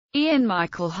Ian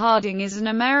Michael Harding is an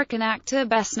American actor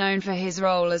best known for his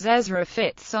role as Ezra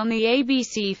Fitz on the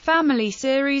ABC Family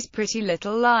series Pretty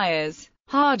Little Liars.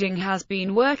 Harding has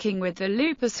been working with the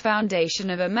Lupus Foundation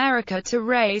of America to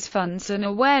raise funds and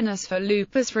awareness for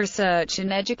lupus research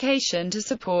and education to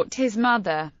support his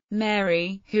mother,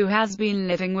 Mary, who has been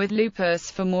living with lupus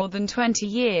for more than 20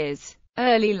 years.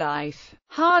 Early life.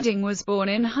 Harding was born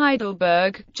in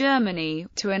Heidelberg, Germany,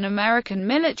 to an American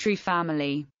military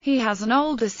family. He has an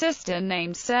older sister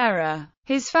named Sarah.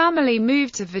 His family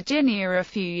moved to Virginia a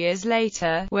few years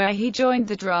later, where he joined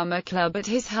the drama club at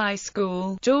his high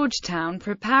school, Georgetown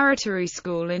Preparatory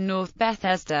School in North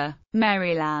Bethesda,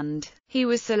 Maryland. He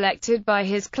was selected by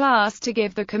his class to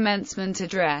give the commencement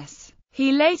address.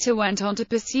 He later went on to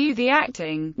pursue the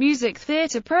acting, music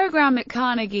theater program at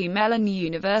Carnegie Mellon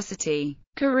University.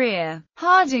 Career.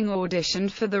 Harding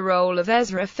auditioned for the role of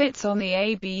Ezra Fitz on the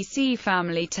ABC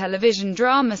Family television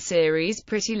drama series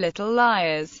Pretty Little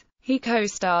Liars. He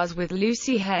co-stars with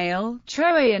Lucy Hale,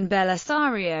 Troy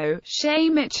Bellisario, Shay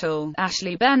Mitchell,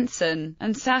 Ashley Benson,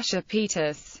 and Sasha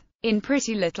Petus. In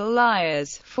Pretty Little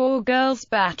Liars, four girls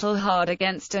battle hard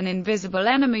against an invisible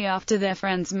enemy after their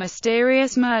friend's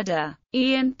mysterious murder.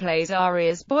 Ian plays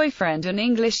Aria's boyfriend and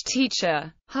English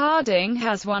teacher. Harding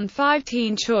has won 5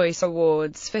 Teen Choice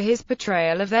Awards for his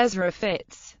portrayal of Ezra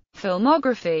Fitz.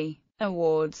 Filmography.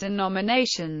 Awards and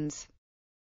nominations.